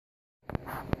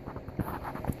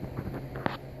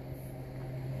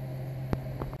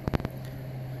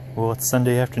Well, it's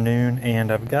Sunday afternoon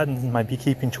and I've gotten my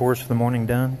beekeeping chores for the morning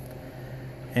done,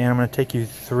 and I'm going to take you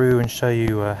through and show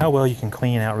you how well you can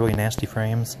clean out really nasty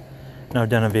frames. Now, I've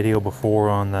done a video before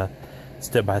on the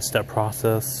step-by-step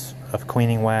process of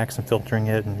cleaning wax and filtering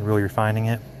it and really refining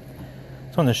it.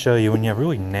 So I'm going to show you when you have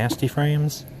really nasty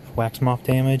frames, wax moth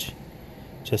damage,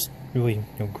 just really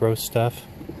gross stuff.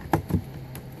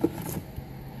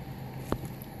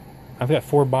 I've got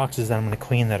 4 boxes that I'm going to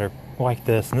clean that are like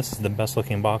this, and this is the best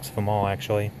looking box of them all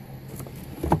actually.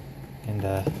 And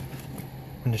I'm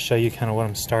going to show you kind of what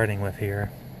I'm starting with here.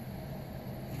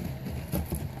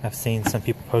 I've seen some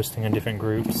people posting in different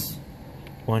groups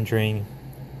wondering,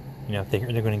 if they're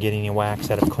going to get any wax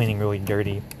out of cleaning really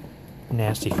dirty,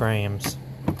 nasty frames.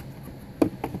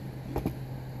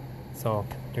 It's all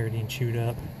dirty and chewed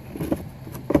up.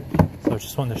 So I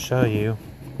just wanted to show you,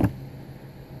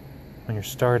 when you're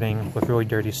starting with really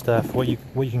dirty stuff, what you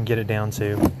can get it down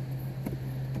to.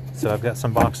 So I've got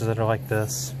some boxes that are like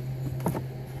this.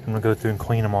 I'm going to go through and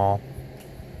clean them all.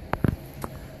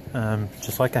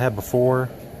 Just like I had before,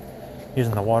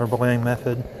 using the water boiling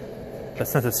method. But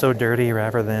since it's so dirty,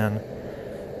 rather than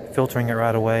filtering it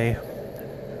right away,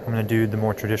 I'm going to do the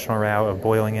more traditional route of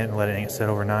boiling it and letting it sit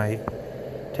overnight,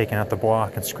 taking out the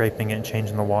block and scraping it and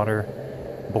changing the water,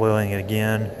 boiling it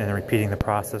again, and then repeating the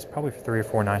process probably for 3 or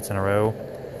 4 nights in a row.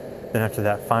 Then after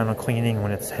that final cleaning,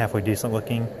 when it's halfway decent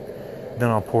looking, then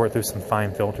I'll pour it through some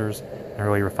fine filters and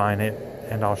really refine it,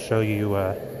 and I'll show you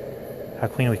how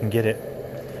clean we can get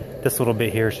it. This little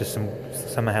bit here is just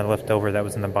some I had left over that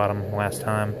was in the bottom last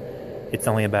time. It's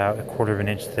only about 1/4 of an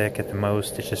inch thick at the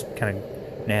most. It's just kind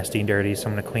of nasty and dirty, so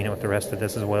I'm going to clean it with the rest of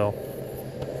this as well.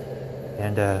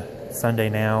 And Sunday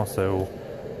now, so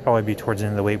probably be towards the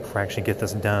end of the week before I actually get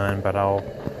this done, but I'll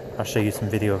show you some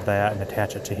video of that and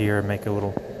attach it to here and make a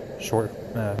little short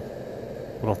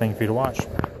little thing for you to watch.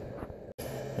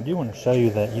 I do want to show you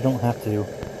that you don't have to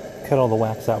cut all the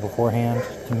wax out beforehand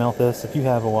to melt this. If you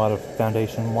have a lot of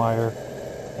foundation wire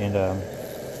and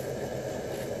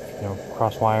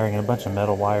cross wiring and a bunch of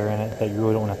metal wire in it that you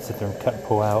really don't want to sit there and cut and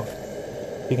pull out,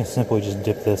 you can simply just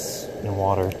dip this in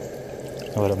water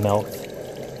and let it melt,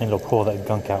 and it'll pull that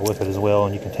gunk out with it as well,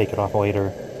 and you can take it off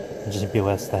later and just be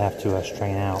less to have to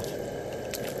strain out.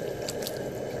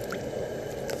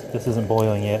 This isn't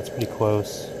boiling yet, it's pretty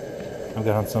close. I've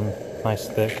got on some nice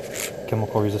thick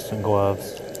chemical resistant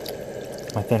gloves.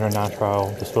 My thinner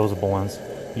nitrile disposable ones.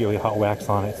 You get really hot wax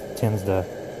on it, it tends to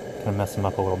kind of mess them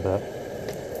up a little bit.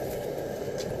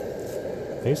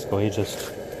 Basically,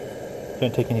 just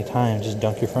don't take any time, just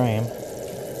dunk your frame.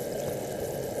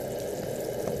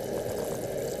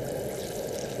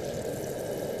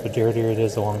 The dirtier it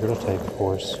is, the longer it'll take, of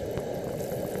course.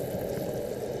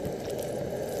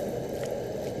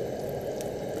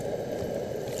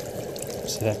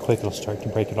 See that quick, it'll start to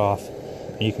break it off.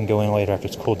 And you can go in later after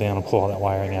it's cooled down and pull all that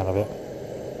wiring out of it.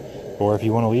 Or if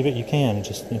you want to leave it, you can.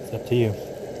 It's up to you.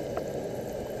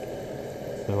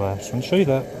 So I just want to show you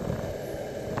that.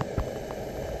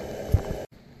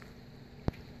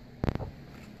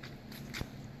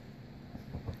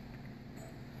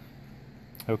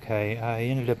 Okay, I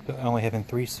ended up only having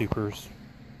 3 supers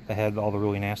that had all the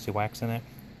really nasty wax in it.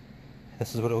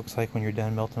 This is what it looks like when you're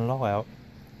done melting it all out.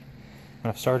 What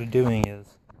I've started doing is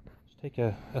just take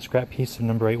a scrap piece of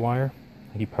number 8 wire.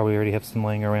 You probably already have some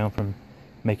laying around from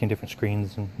making different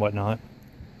screens and whatnot.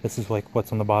 This is like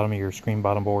what's on the bottom of your screen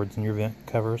bottom boards and your vent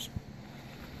covers.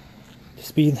 To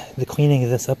speed the cleaning of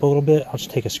this up a little bit, I'll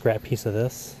just take a scrap piece of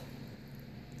this,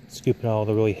 scoop out all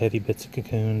the really heavy bits of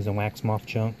cocoons and wax moth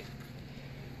junk,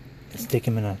 stick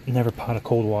them in a never pot of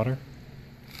cold water.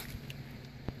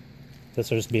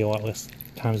 This will just be a lot less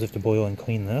times I have to boil and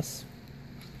clean this.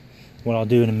 What I'll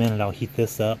do in a minute, I'll heat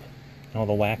this up, and all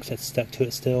the wax that's stuck to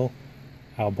it still,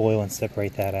 I'll boil and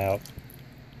separate that out.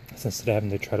 So instead of having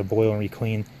to try to boil and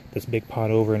re-clean this big pot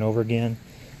over and over again,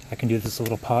 I can do this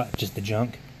little pot, just the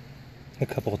junk, a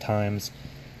couple of times,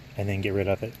 and then get rid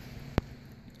of it.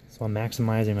 So I'm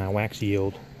maximizing my wax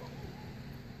yield,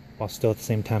 while still at the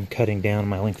same time cutting down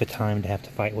my length of time to have to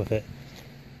fight with it.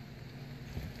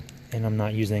 And I'm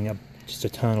not using just a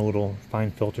ton of little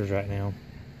fine filters right now.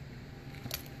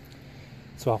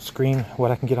 So I'll screen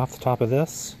what I can get off the top of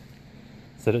this,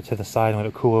 set it to the side and let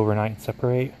it cool overnight and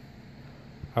separate.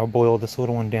 I'll boil this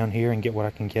little one down here and get what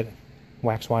I can get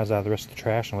wax-wise out of the rest of the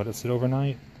trash and let it sit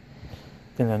overnight.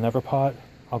 Then in another pot,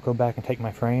 I'll go back and take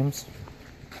my frames,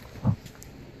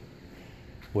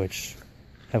 which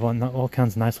have all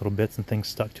kinds of nice little bits and things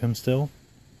stuck to them still.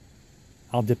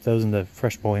 I'll dip those into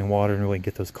fresh boiling water and really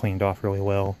get those cleaned off really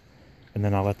well. And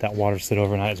then I'll let that water sit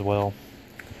overnight as well.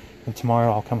 And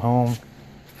tomorrow I'll come home,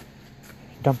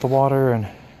 dump the water and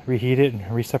reheat it and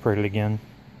reseparate it again.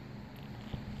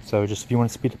 So just if you want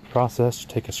to speed up the process, just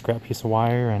take a scrap piece of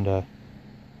wire and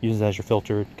use it as your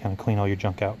filter to kind of clean all your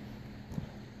junk out.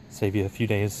 Save you a few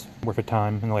days worth of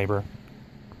time and labor.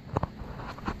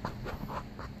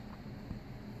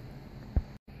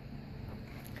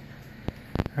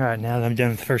 Alright, now that I'm done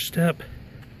with the first step,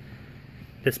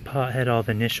 this pot had all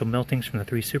the initial meltings from the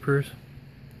 3 supers.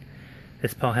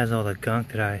 This pot has all the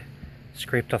gunk that I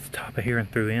scraped off the top of here and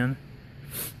threw in.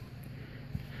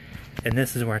 And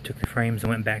this is where I took the frames and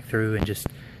went back through and just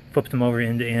flipped them over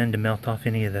end to end to melt off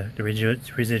any of the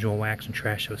residual wax and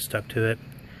trash that was stuck to it.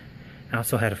 I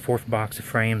also had a 4th box of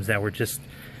frames that were just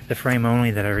the frame only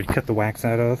that I already cut the wax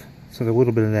out of. So a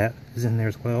little bit of that is in there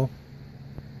as well.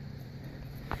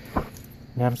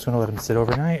 Now I'm just going to let them sit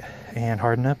overnight and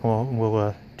harden up, and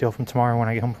we'll deal with them tomorrow when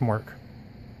I get home from work.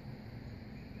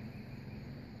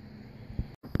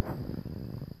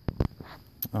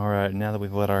 Alright, now that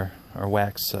we've let our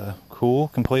wax cool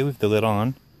completely with the lid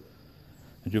on,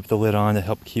 I droop the lid on to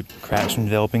help keep cracks from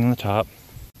developing on the top.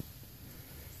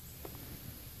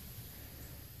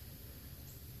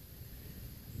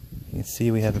 You can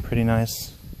see we have a pretty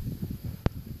nice,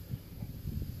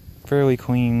 fairly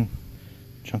clean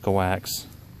chunk of wax.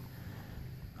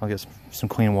 I'll get some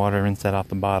clean water and rinse that off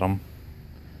the bottom.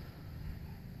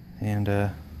 And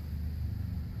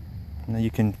now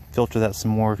you can filter that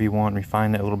some more if you want,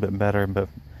 refine it a little bit better, but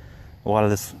a lot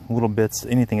of this little bits,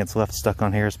 anything that's left stuck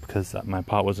on here is because my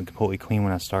pot wasn't completely clean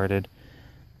when I started,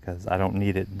 because I don't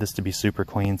need this to be super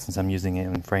clean since I'm using it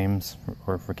in frames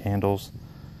or for candles.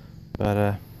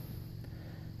 But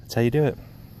that's how you do it.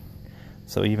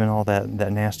 So even all that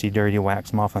nasty, dirty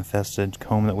wax moth infested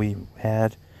comb that we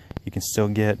had, you can still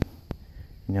get,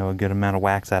 you know, a good amount of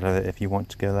wax out of it if you want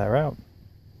to go that route.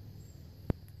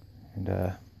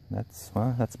 And that's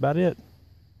about it.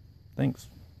 Thanks.